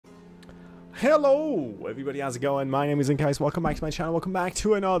Hello, everybody. How's it going? My name is InkEyes. Welcome back to my channel. Welcome back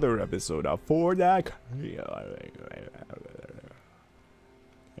to another episode of For That.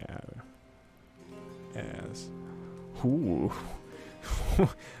 Yes. Ooh.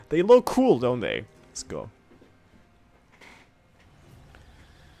 They look cool, don't they? Let's go.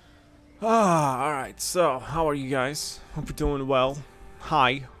 Alright. So, how are you guys? Hope you're doing well.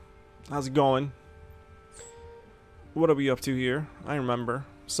 Hi. How's it going? What are we up to here? I remember.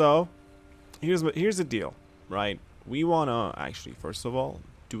 So, here's the deal, right? We wanna actually, first of all,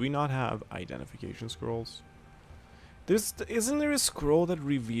 do we not have identification scrolls? Isn't there a scroll that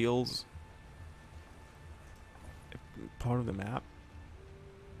reveals part of the map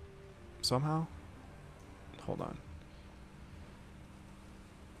somehow? Hold on.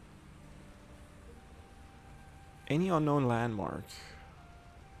 Any unknown landmark.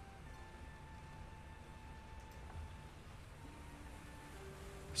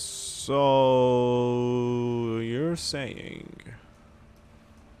 So you're saying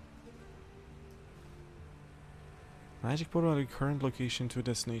magic portal at a current location to a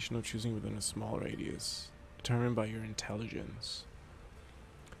destination of choosing within a small radius, determined by your intelligence.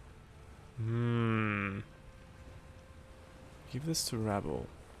 Give this to Rebel.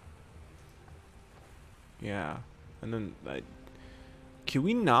 Yeah, and then can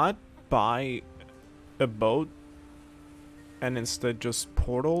we not buy a boat and instead just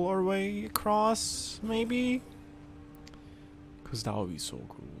portal our way across, maybe? Because that would be so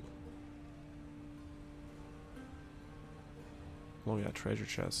cool. Oh yeah, treasure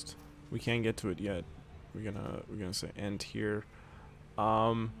chest. We can't get to it yet. We're gonna say end here.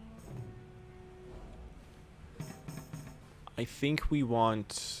 I think we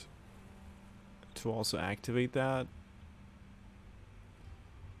want to also activate that.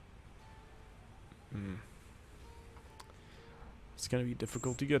 It's gonna be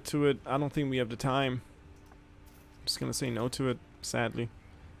difficult to get to it. I don't think we have the time. I'm just gonna say no to it, sadly.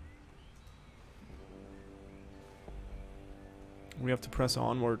 We have to press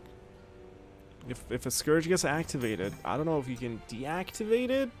onward. If a scourge gets activated, I don't know if you can deactivate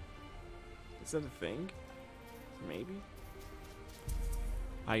it. Is that a thing? Maybe.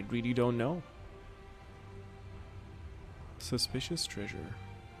 I really don't know. Suspicious treasure.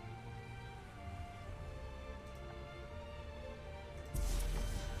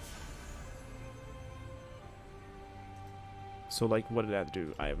 So, like, what did that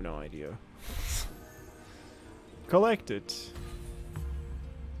do? I have no idea. Collect it.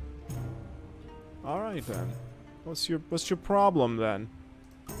 All right then. What's your problem then?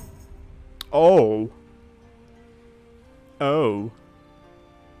 Oh. Oh.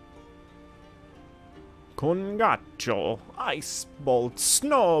 Congacho. Ice bolt.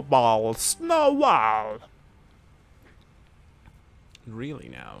 Snowball. Snowball. Really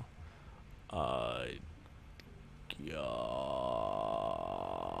now?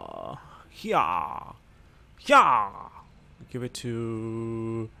 Yeah. Give it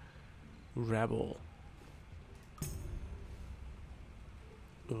to Rebel.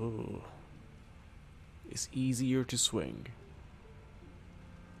 Oh. It's easier to swing.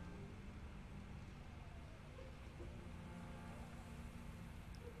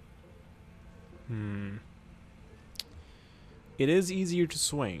 It is easier to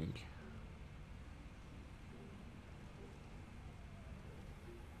swing.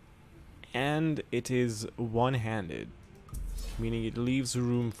 And it is one-handed, meaning it leaves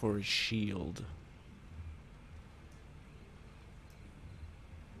room for a shield.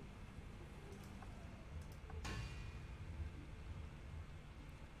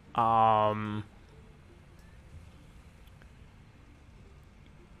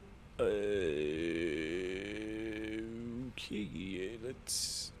 Okay,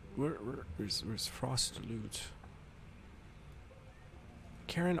 let's. Where's Frost Loot?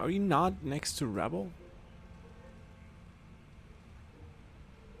 Karen, are you not next to Rebel?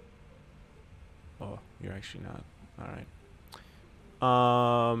 Oh, you're actually not. Alright.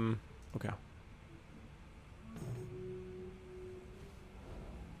 Okay.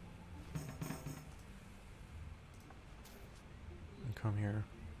 Come here.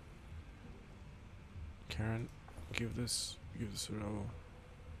 Karen, give this to Rebel.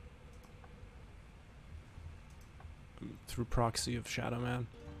 Through proxy of Shadow Man.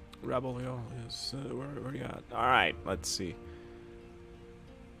 Rebel, yo, is where you at? Alright, let's see.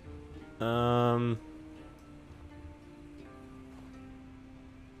 The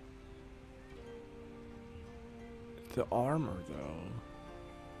armor though.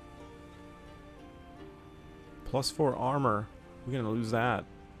 +4 armor. We're gonna lose that.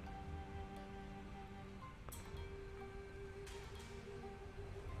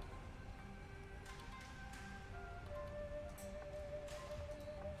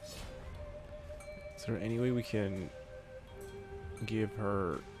 Is there any way we can give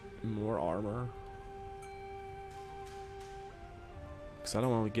her more armor? Because I don't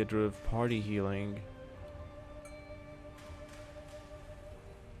want to get rid of party healing.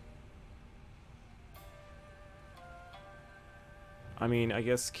 I mean, I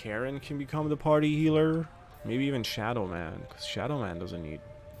guess Karen can become the party healer. Maybe even Shadow Man, because Shadow Man doesn't need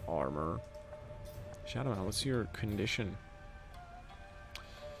armor. Shadow Man, what's your condition?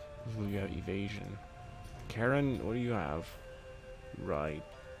 Ooh, you have evasion. Karen, what do you have? Right.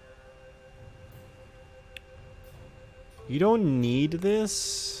 You don't need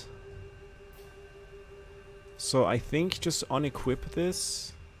this. So I think just unequip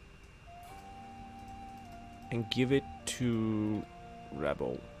this and give it to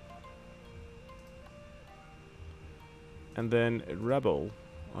Rebel. And then Rebel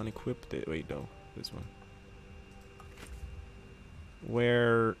unequip it. Wait, no, this one.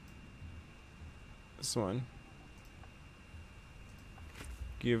 Where this one.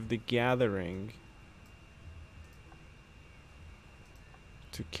 Give the Gathering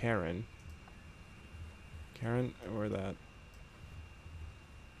to Karen. Karen, or that.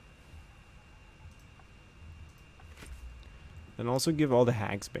 And also give all the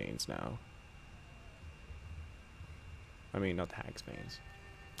Hagsbanes now. I mean, not Hagsbanes.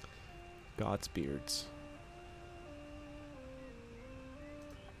 Godsbeards.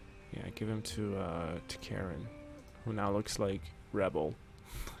 Yeah, give him to Karen, who now looks like Rebel.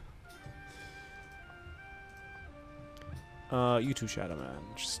 You too, Shadow Man.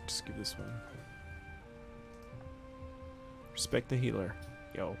 Just give this one. Respect the healer.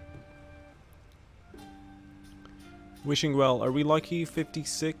 Yo. Wishing well. Are we lucky?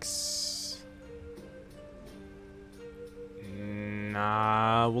 56?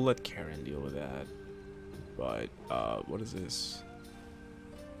 Nah, we'll let Karen deal with that. But, what is this?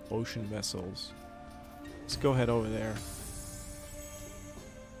 Ocean vessels. Let's go head over there.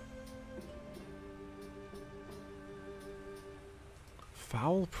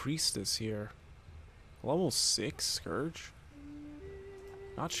 Foul Priestess here. Level 6 Scourge?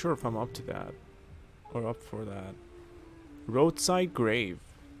 Not sure if I'm up to that. Or up for that. Roadside Grave.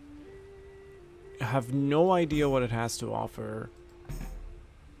 I have no idea what it has to offer.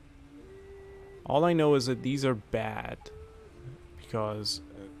 All I know is that these are bad. Because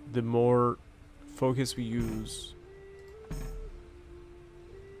the more focus we use...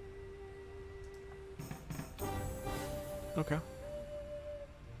 Okay.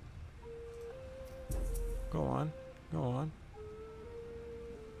 Go on. Go on.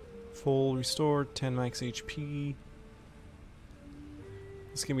 Full restored, 10 max HP.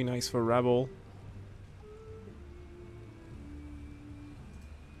 This can be nice for Rebel.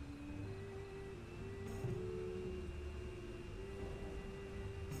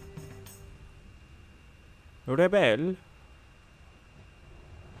 Rebel?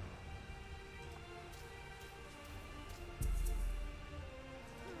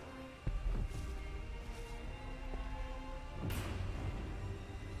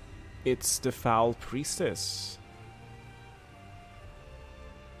 It's the Foul Priestess.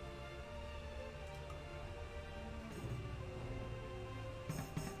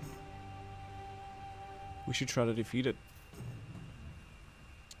 We should try to defeat it.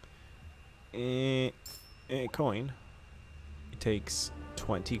 Coin. It takes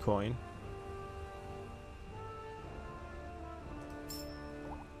 20 coin.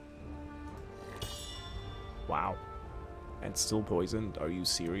 Wow. And still poisoned? Are you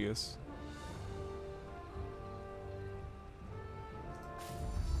serious?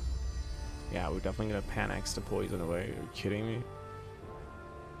 Yeah, we're definitely gonna Panax the poison away. Are you kidding me?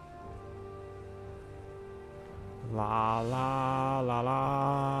 La la la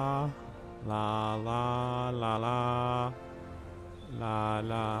la la la la la la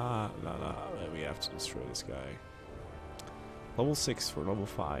la la la. We have to destroy this guy. Level 6 for level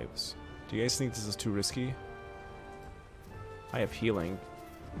 5s. Do you guys think this is too risky? I have healing.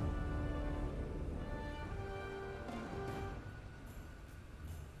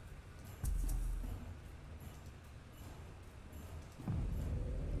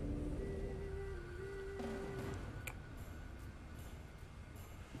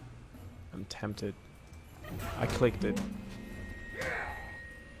 I'm tempted. I clicked it.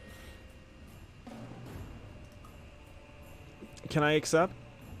 Can I accept?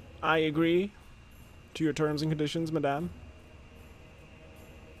 I agree to your terms and conditions, madame.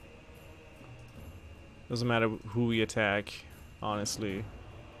 Doesn't matter who we attack, honestly.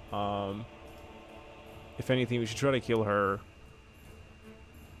 If anything, we should try to kill her.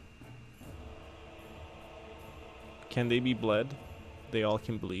 Can they be bled? They all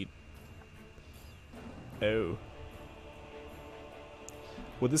can bleed. Oh.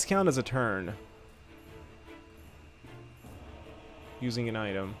 Would this count as a turn? Using an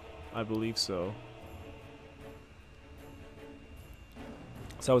item. I believe so.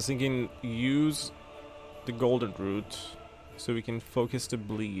 So I was thinking use the golden root so we can focus the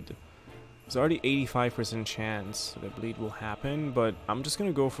bleed. There's already 85% chance that bleed will happen, but I'm just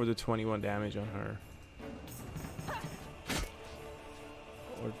gonna go for the 21 damage on her.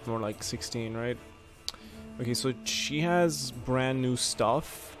 Or more like 16, right? Okay, so she has brand new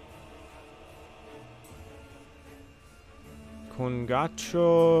stuff.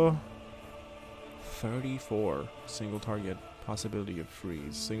 Congacho 34. Single target possibility of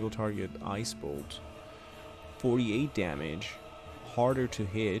freeze. Single target ice bolt. 48 damage. Harder to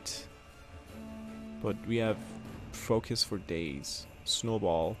hit. But we have focus for days.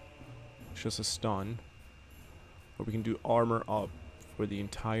 Snowball. It's just a stun. Or we can do armor up for the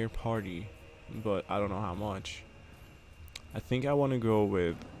entire party. But I don't know how much. I think I want to go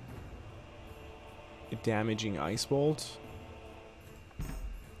with a damaging ice bolt.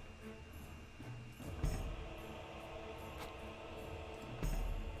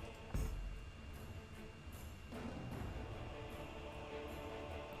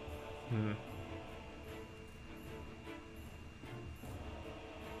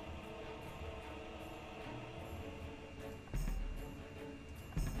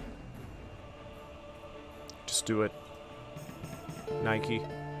 Just do it. Nike.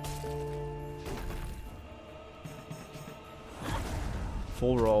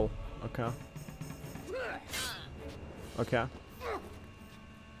 Full roll. Okay. Okay.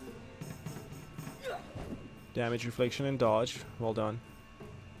 Damage, reflection, and dodge. Well done.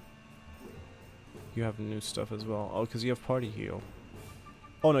 You have new stuff as well. Oh, because you have party heal.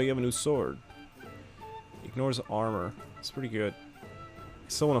 Oh no, you have a new sword. Ignores armor. It's pretty good.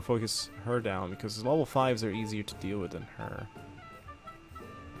 I still want to focus her down because level 5s are easier to deal with than her.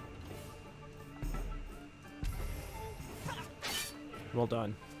 Well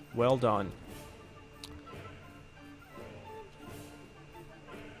done. Well done.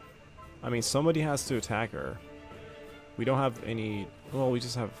 I mean, somebody has to attack her. We don't have any... Well, we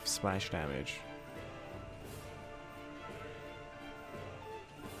just have splash damage.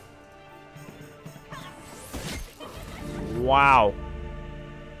 Wow.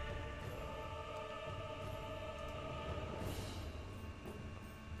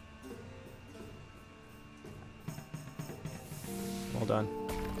 Well done.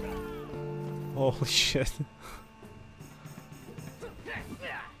 Holy shit.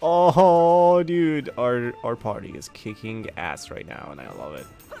 Oh, dude, our party is kicking ass right now, and I love it.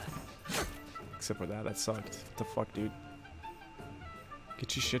 Except for that sucked. What the fuck, dude?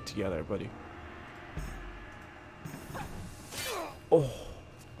 Get your shit together, buddy. Oh.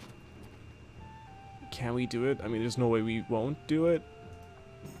 Can we do it? I mean, there's no way we won't do it.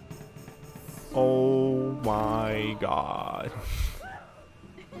 Oh my god.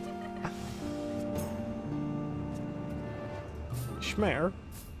 Schmer.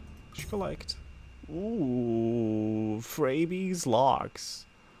 Collect. Ooh, Fraby's locks.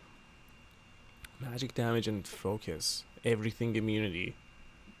 Magic damage and focus. Everything immunity.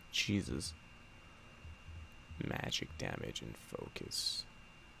 Jesus. Magic damage and focus.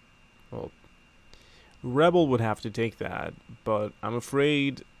 Well, Rebel would have to take that, but I'm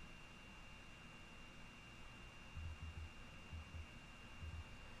afraid...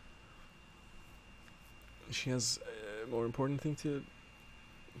 She has a more important thing to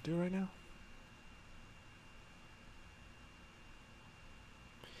do right now.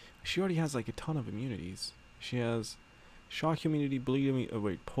 She already has like a ton of immunities. She has shock immunity, bleed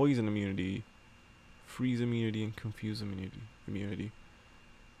immunity, poison immunity, freeze immunity, and confuse immunity.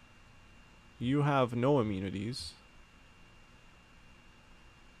 You have no immunities,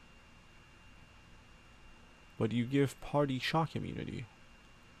 but you give party shock immunity.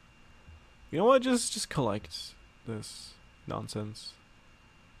 You know what? Just collect this nonsense.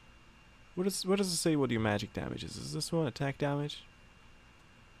 What does it say what your magic damage is? Is this one attack damage?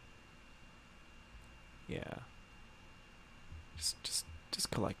 Yeah. Just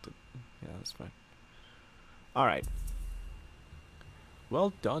collect it. Yeah, that's fine. Alright.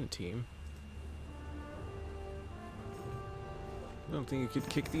 Well done, team. I don't think you could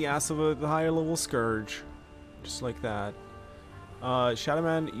kick the ass of the higher level Scourge. Just like that.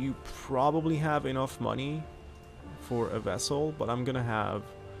 Shadowman, you probably have enough money for a vessel, but I'm gonna have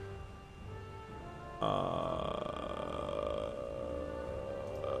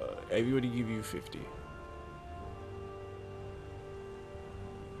everybody give you 50.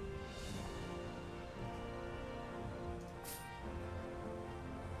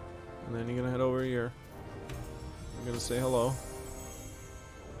 And then you're gonna head over here. Just say hello.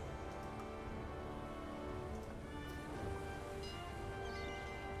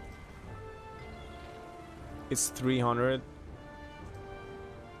 It's 300.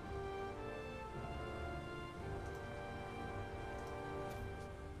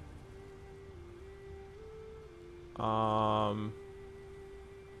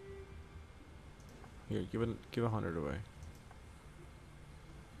 Here, give 100 away. What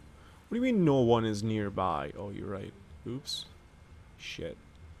do you mean no one is nearby? Oh, you're right. Oops. Shit.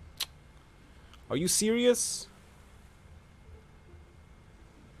 Are you serious?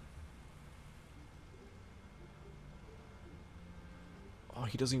 Oh,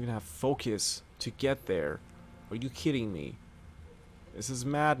 he doesn't even have focus to get there. Are you kidding me? This is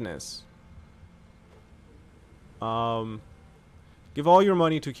madness. Give all your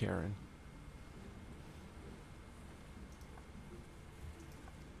money to Karen.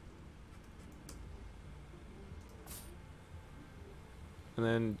 And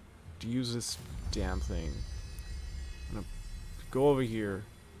then use this damn thing. I'm gonna go over here.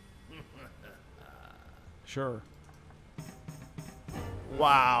 Sure.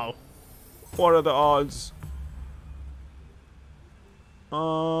 Wow. What are the odds?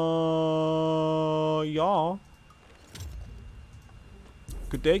 Yeah.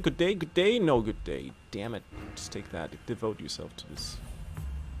 Good day, good day, good day. No good day. Damn it. Just take that. Devote yourself to this.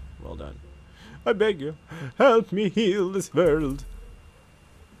 Well done. I beg you, help me heal this world.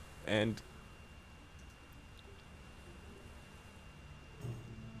 And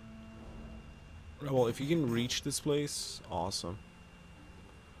well, if you can reach this place, awesome.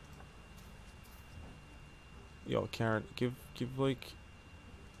 Yo, Karen, give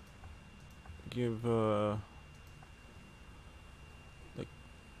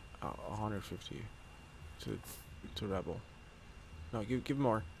 150 to Rebel. No, give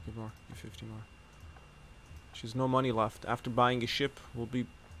more. Give 50 more. She has no money left. After buying a ship, we'll be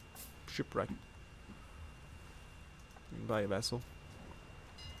shipwrecked. You can buy a vessel.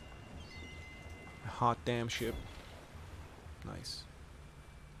 A hot damn ship. Nice.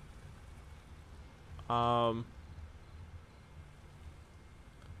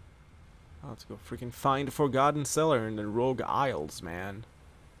 Let's go freaking find a forgotten cellar in the Rogue Isles, man.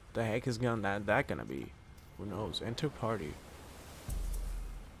 The heck is that gonna be? Who knows? Enter party.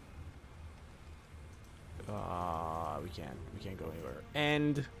 We can't go anywhere.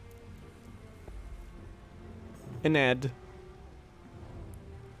 And an Ed.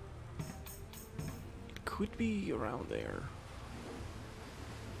 It could be around there.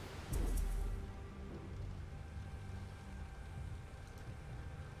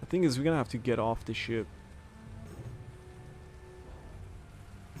 The thing is, we're gonna have to get off the ship.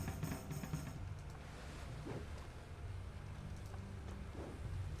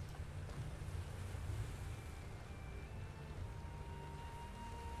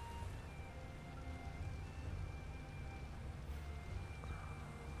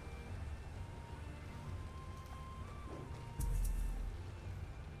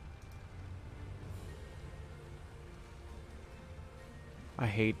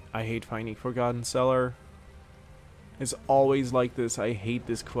 I hate finding Forgotten Cellar. It's always like this. I hate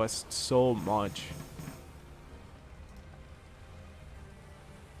this quest so much.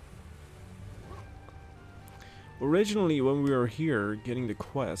 Originally, when we were here getting the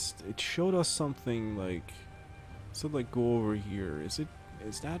quest, it showed us something like, said like go over here. Is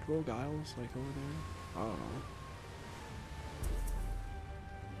that Rogue Isles like over there? I don't know.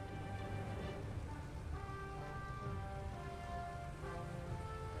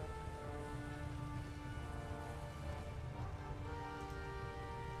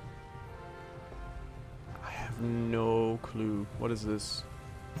 No clue. What is this?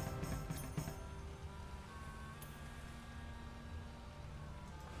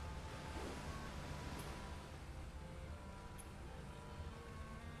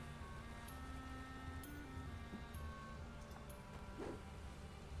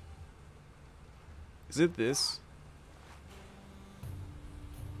 Is it this?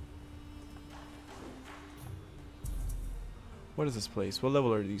 What is this place? What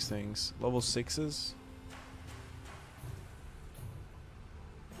level are these things? Level 6s?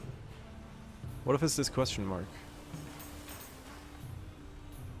 What if it's this question mark?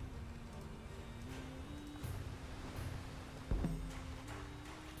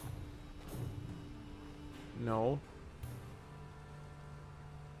 No.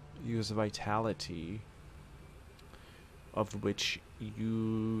 Use vitality, of which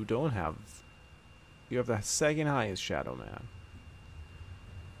you don't have. You have the second highest Shadow Man.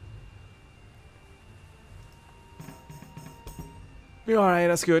 Alright,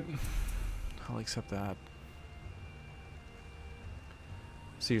 that's good. I'll accept that.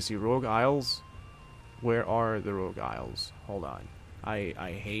 Seriously, Rogue Isles? Where are the Rogue Isles? Hold on. I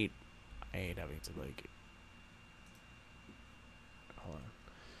hate having to like. Hold on.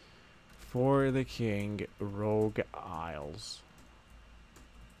 For the King, Rogue Isles.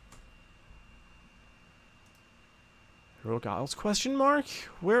 Rogue Isles? Question mark?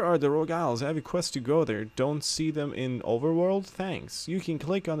 Where are the Rogue Isles? I have a quest to go there. Don't see them in Overworld? Thanks. You can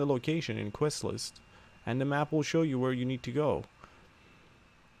click on the location in quest list, and the map will show you where you need to go.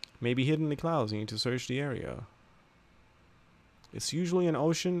 Maybe hidden in the clouds. You need to search the area. It's usually an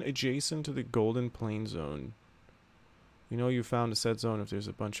ocean adjacent to the Golden Plain Zone. You know you found a set zone if there's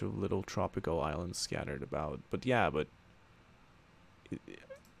a bunch of little tropical islands scattered about. But yeah, but...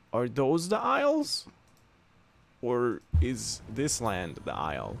 Are those the isles? Or is this land the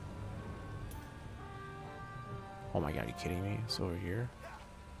isle? Oh my god, are you kidding me? It's over here.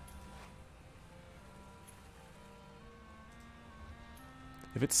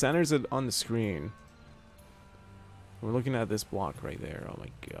 If it centers it on the screen. We're looking at this block right there. Oh my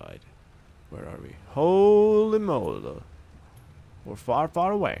god. Where are we? Holy moly. We're far,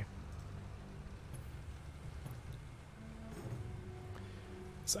 far away.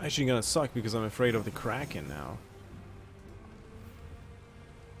 It's actually gonna suck because I'm afraid of the Kraken now.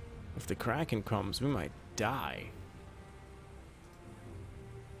 If the Kraken comes, we might die.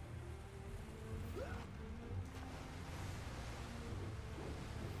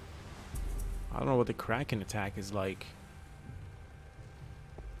 I don't know what the Kraken attack is like.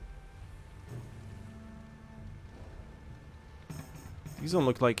 These don't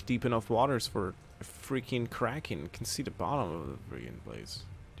look like deep enough waters for a freaking Kraken. You can see the bottom of the freaking place,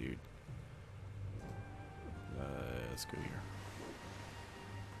 dude. Let's go here.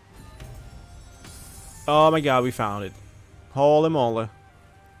 Oh my god, we found it. Holy moly.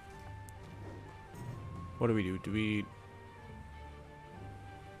 What do we do? Do we...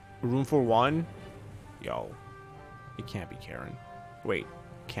 Room for one? Yo. It can't be Karen. Wait.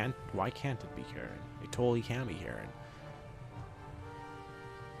 Why can't it be Karen? It totally can be Karen.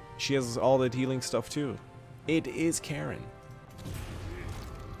 She has all that healing stuff too. It is Karen.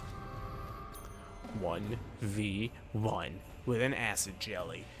 1v1 with an acid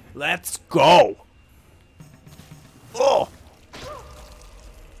jelly. Let's go! Oh!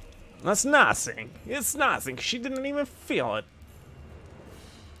 That's nothing. It's nothing. She didn't even feel it.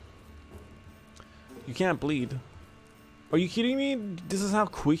 You can't bleed. Are you kidding me? This is how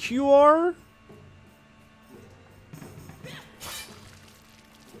quick you are?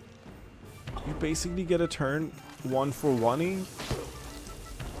 You basically get a turn 1-for-1-ing.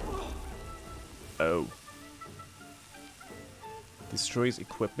 Oh. Destroys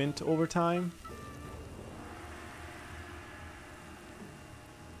equipment over time.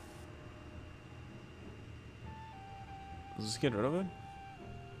 Let's just get rid of it.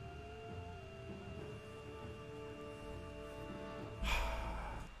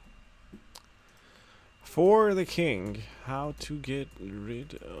 For the King, how to get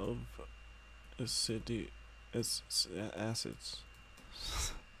rid of acids.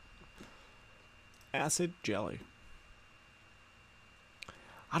 Acid jelly.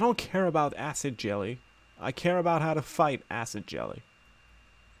 I don't care about acid jelly. I care about how to fight acid jelly.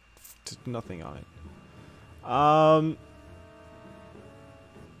 Nothing on it.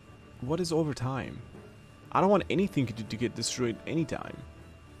 What is over time? I don't want anything to get destroyed anytime.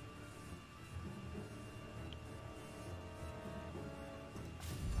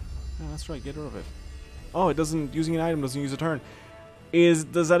 Yeah, that's right, get rid of it. Oh, it doesn't, using an item doesn't use a turn.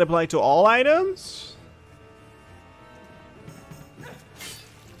 Does that apply to all items?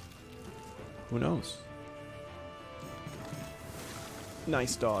 Who knows?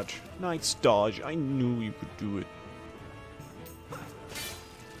 Nice dodge. Nice dodge. I knew you could do it.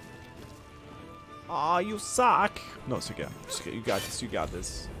 Aw, you suck. No, it's okay. It's okay. You got this. You got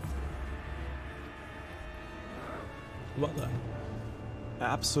this. Well done.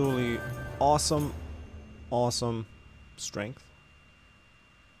 Absolutely awesome. Awesome strength.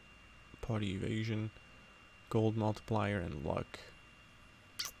 Party evasion. Gold multiplier and luck.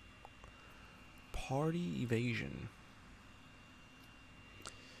 Party evasion.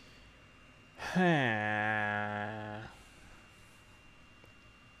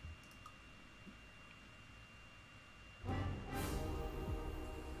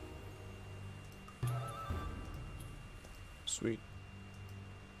 Sweet.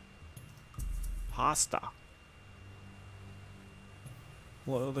 Pasta.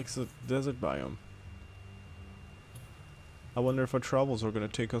 Well, it looks like a desert biome. I wonder if our troubles are gonna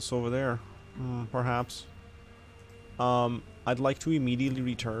take us over there. Perhaps. I'd like to immediately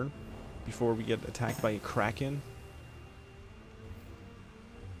return before we get attacked by a Kraken.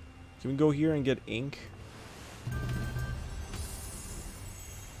 Can we go here and get ink?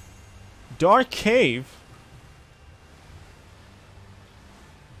 Dark cave?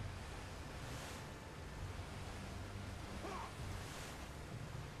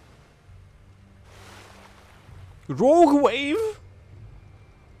 Rogue wave?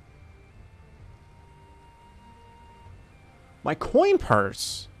 My coin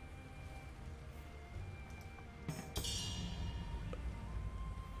purse.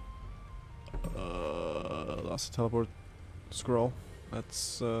 Lost the teleport scroll. That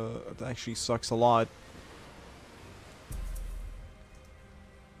actually sucks a lot.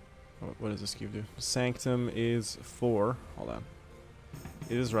 What does this cube do? Sanctum is 4. Hold on.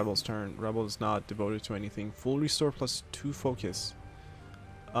 It is Rebel's turn. Rebel is not devoted to anything. Full restore plus 2 focus.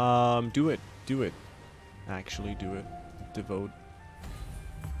 Do it. Do it. Actually do it. Devote.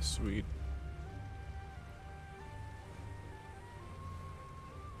 Sweet.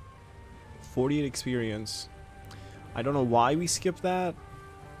 $48 experience. I don't know why we skipped that.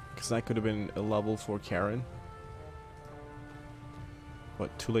 Because that could have been a level for Karen.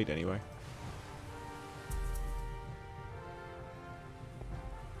 But too late anyway.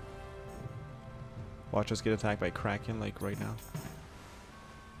 Watch us get attacked by Kraken like right now.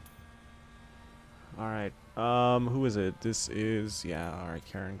 Alright. Who is it? This is, yeah, alright,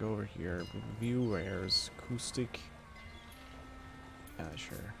 Karen, go over here. View rares. Acoustic. Yeah,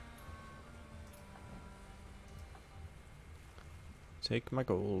 sure. Take my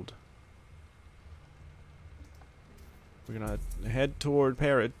gold. We're gonna head toward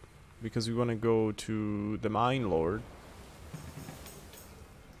Parrot because we want to go to the Mine Lord.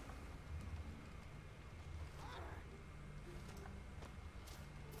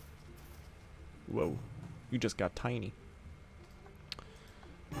 Whoa, you just got tiny.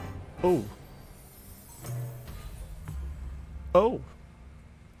 Oh. Oh.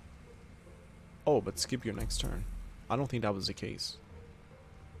 Oh, but skip your next turn. I don't think that was the case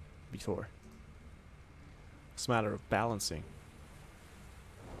before. It's a matter of balancing.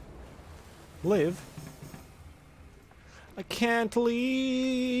 Live. I can't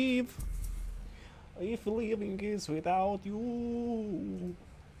leave. If living is without you,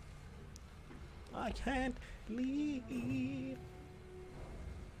 I can't leave.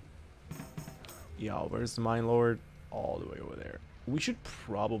 Yo, where's the Mine Lord? All the way over there. We should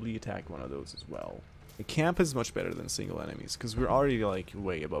probably attack one of those as well. The camp is much better than single enemies because we're already like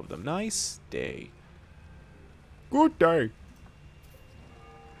way above them. Nice day. Good day.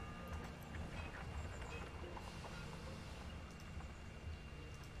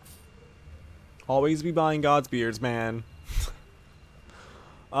 Always be buying God's beards, man.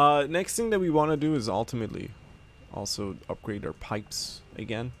 Next thing that we want to do is ultimately also upgrade our pipes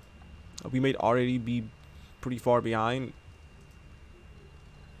again. We might already be pretty far behind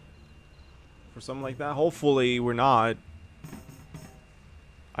for something like that. Hopefully we're not.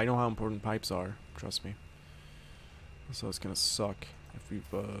 I know how important pipes are, trust me. So it's gonna suck if we've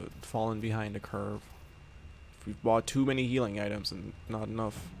fallen behind the curve. If we've bought too many healing items and not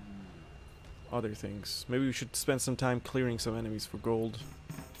enough other things. Maybe we should spend some time clearing some enemies for gold.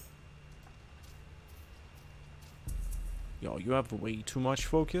 Yo, you have way too much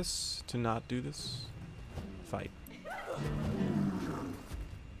focus to not do this. Fight.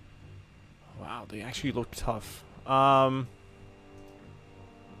 Wow, they actually look tough. Doesn't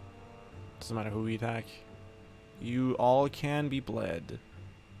matter who we attack. You all can be bled.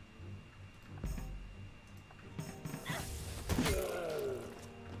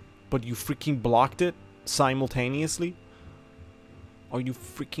 But you freaking blocked it simultaneously? Are you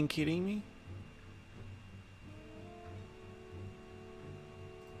freaking kidding me?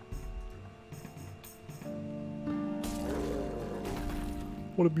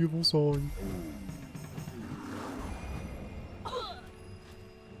 What a beautiful song.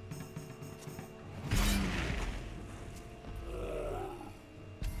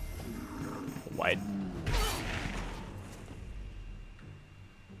 What?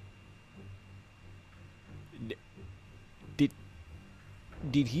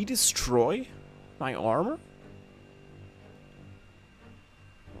 Did he destroy my armor?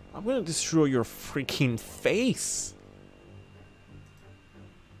 I'm gonna destroy your freaking face.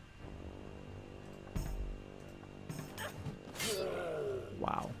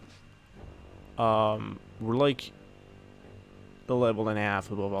 Wow. We're like a level and a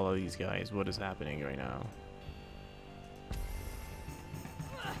half above all of these guys. What is happening right now?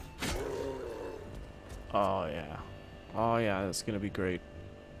 Oh yeah. Oh yeah, that's gonna be great.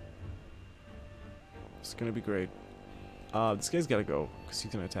 It's gonna be great. This guy's gotta go, because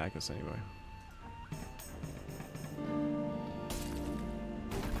he's gonna attack us anyway.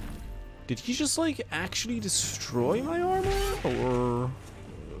 Did he just, like, actually destroy my armor? Or...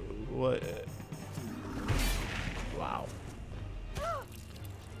 what? Wow.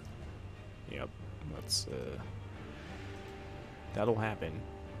 Yep. That's, that'll happen.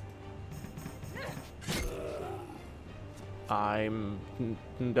 I'm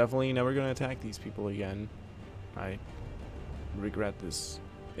definitely never gonna attack these people again. I regret this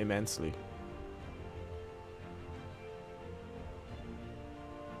immensely.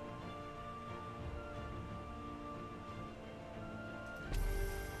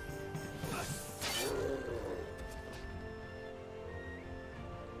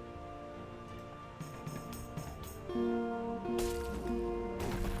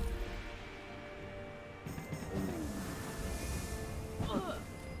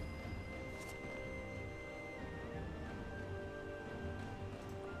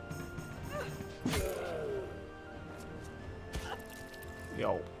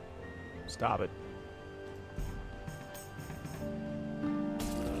 Yo, stop it.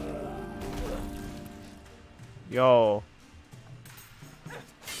 Yo.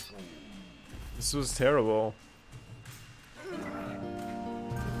 This was terrible.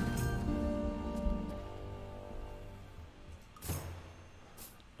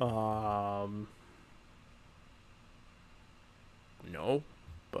 No,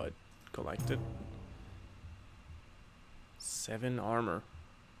 but collected. 7 armor.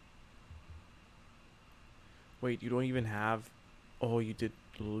 Wait, you don't even have... Oh, you did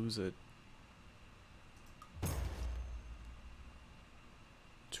lose it.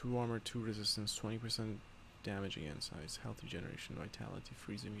 2 armor, 2 resistance, 20% damage against size, health regeneration, vitality,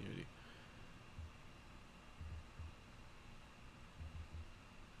 freeze immunity.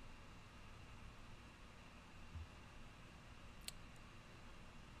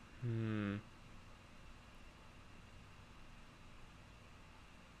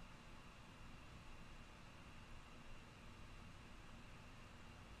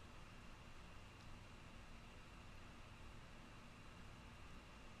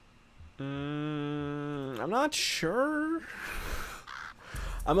 I'm not sure.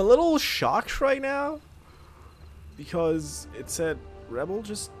 I'm a little shocked right now because it said Rebel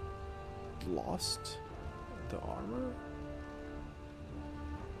just lost the armor.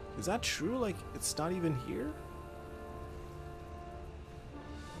 Is that true? Like, it's not even here?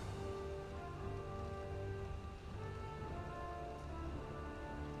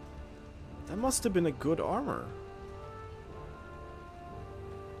 That must have been a good armor.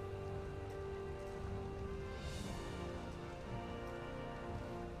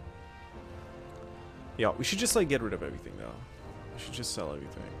 Yeah, we should just, like, get rid of everything, though. We should just sell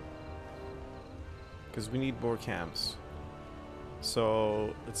everything. Because we need more camps.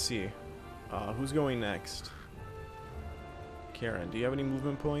 So, let's see. Who's going next? Karen, do you have any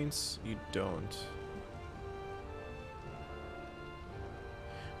movement points? You don't.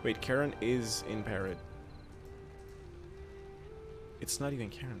 Wait, Karen is in Parrot. It's not even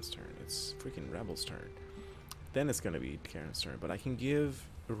Karen's turn. It's freaking Rebel's turn. Then it's gonna be Karen's turn. But I can give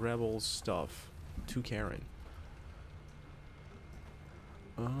Rebel stuff to Karen.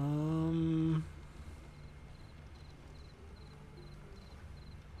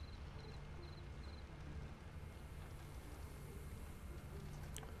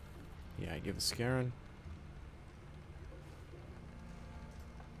 Yeah, I give this Karen.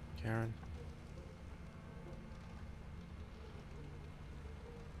 Karen.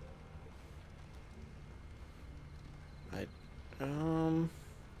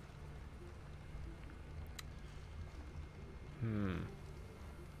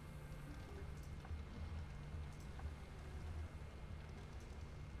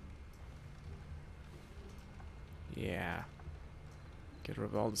 Yeah. Get rid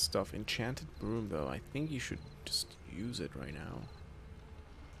of all the stuff. Enchanted Broom, though. I think you should just use it right now.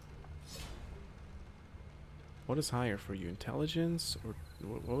 What is higher for you? Intelligence? Or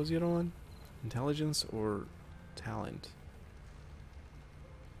what was the other one? Intelligence or talent?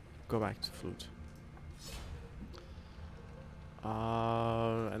 Go back to flute.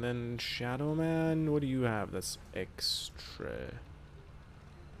 And then Shadow Man, what do you have that's extra?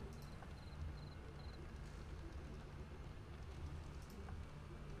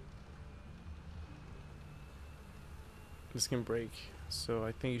 This can break, so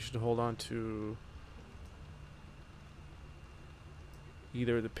I think you should hold on to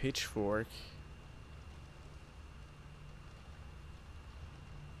either the pitchfork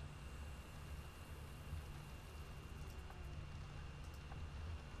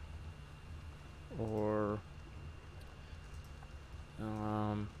or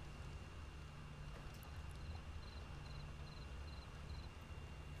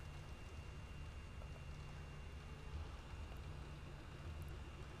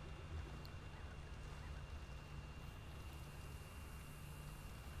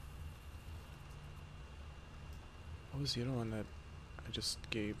What was the other one that I just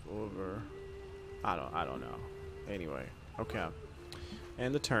gave over? I don't know. Anyway, okay.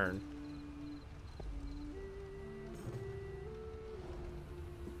 And the turn.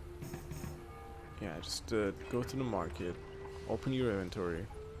 Yeah, just go to the market. Open your inventory.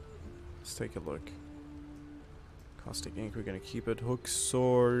 Let's take a look. Caustic ink, we're gonna keep it. Hook,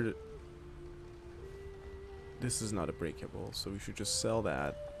 sword. This is not a breakable, so we should just sell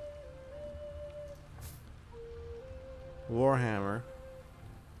that. Warhammer.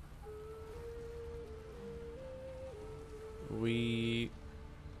 We...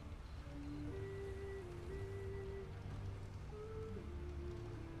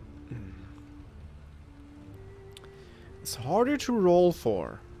 It's harder to roll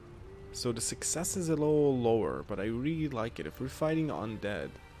for. So the success is a little lower, but I really like it. If we're fighting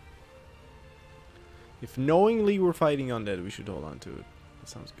undead. If knowingly we're fighting undead, we should hold on to it. That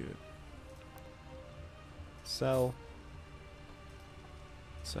sounds good. Sell.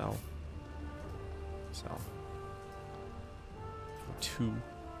 Sell. Sell. For 2.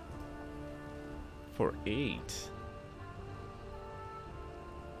 For 8.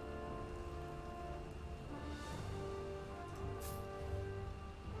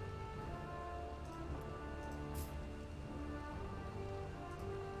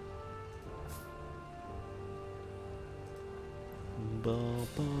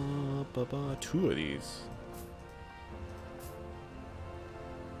 Two of these.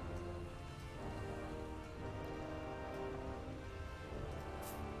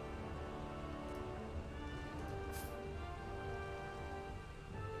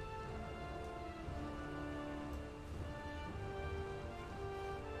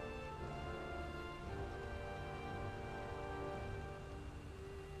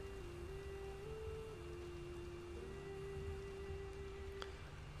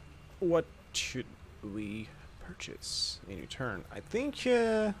 What should we purchase in return? I think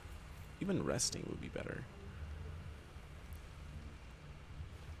even resting would be better.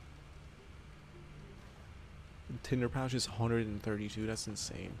 Tinder pouch is 132. That's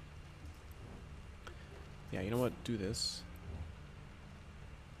insane. Yeah, you know what? Do this.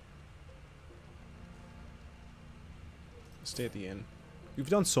 Stay at the inn. We've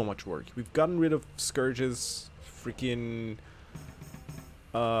done so much work. We've gotten rid of scourges, freaking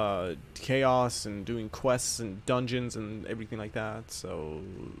chaos, and doing quests and dungeons and everything like that. So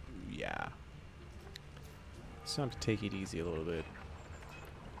yeah, it's time to take it easy a little bit.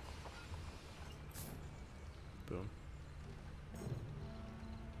 Boom.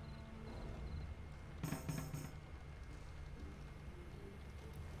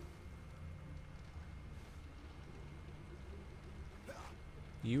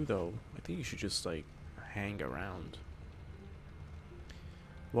 You though, I think you should just like hang around.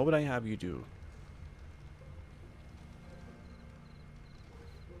 What would I have you do?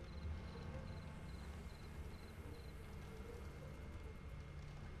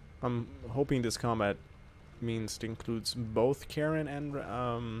 I'm hoping this combat means it includes both Karen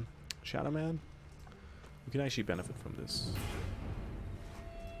and Shadow Man. We can actually benefit from this.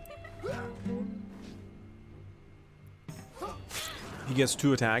 He gets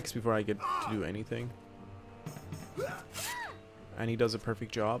 2 attacks before I get to do anything. And he does a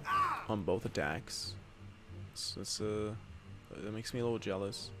perfect job on both attacks. So it's that makes me a little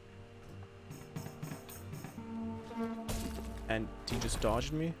jealous. And he just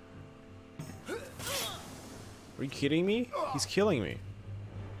dodged me? Are you kidding me? He's killing me.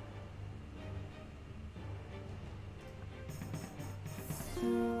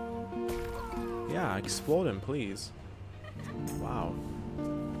 Yeah, explode him, please. Wow.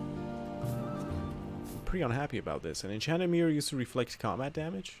 Pretty unhappy about this. An enchanted mirror used to reflect combat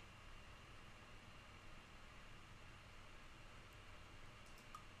damage?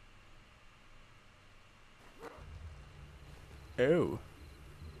 Oh.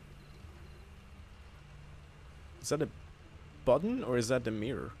 Is that a button or is that the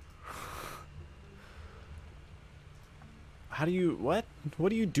mirror? How do you... what? What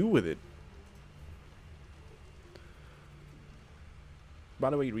do you do with it? By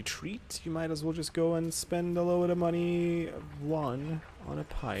the way, retreat, you might as well just go and spend a load of money. 1 on a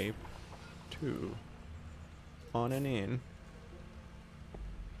pipe. 2 on an inn.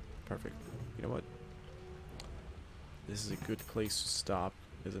 Perfect. You know what? This is a good place to stop,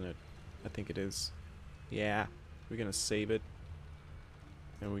 isn't it? I think it is. Yeah. We're gonna save it.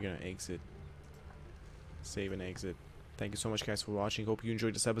 And we're gonna exit. Save and exit. Thank you so much, guys, for watching. Hope you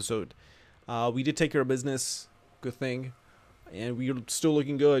enjoyed this episode. We did take care of business. Good thing. And we're still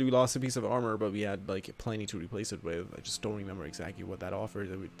looking good. We lost a piece of armor, but we had like plenty to replace it with. I just don't remember exactly what that offered.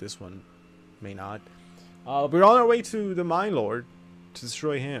 This one may not. We're on our way to the Mine Lord to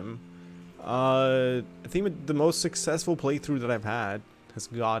destroy him. I think the most successful playthrough that I've had has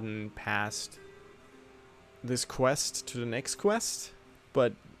gotten past this quest to the next quest,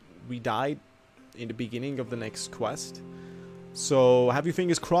 but we died in the beginning of the next quest. So have your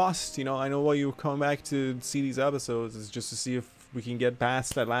fingers crossed. You know, I know why you come back to see these episodes is just to see if we can get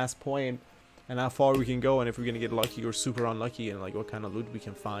past that last point and how far we can go, and if we're gonna get lucky or super unlucky, and like what kind of loot we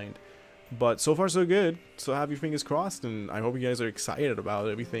can find. But so far so good, so have your fingers crossed, and I hope you guys are excited about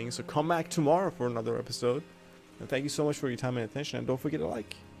everything. So come back tomorrow for another episode, and thank you so much for your time and attention, and don't forget to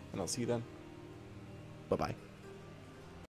like, and I'll see you then. Bye bye.